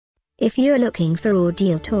If you're looking for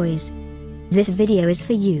audio toys, this video is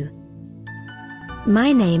for you.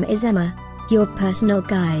 My name is Emma, your personal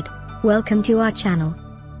guide. Welcome to our channel.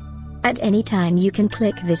 At any time you can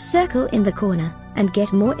click this circle in the corner, and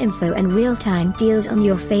get more info and real-time deals on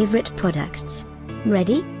your favorite products.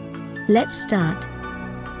 Ready? Let's start.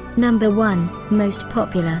 Number 1, Most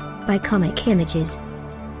Popular, by Comic Images.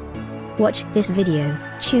 Watch this video,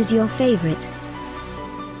 choose your favorite.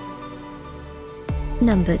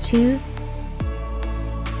 Number 2.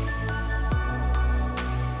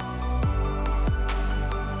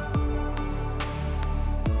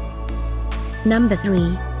 Number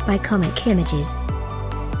 3, by Comic Images.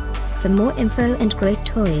 For more info and great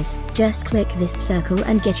toys, just click this circle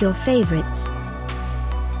and get your favorites.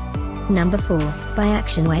 Number 4, by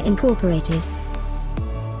Actionware Incorporated.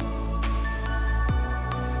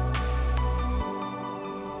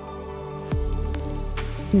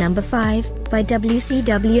 Number 5, by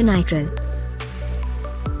WCW Nitro.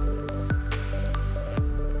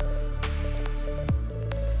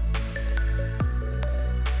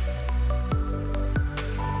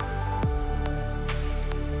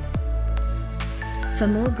 For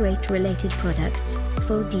more great related products,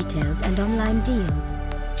 full details and online deals,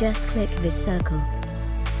 just click this circle.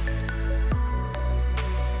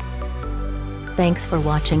 Thanks for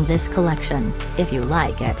watching this collection. If you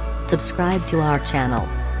like it, subscribe to our channel.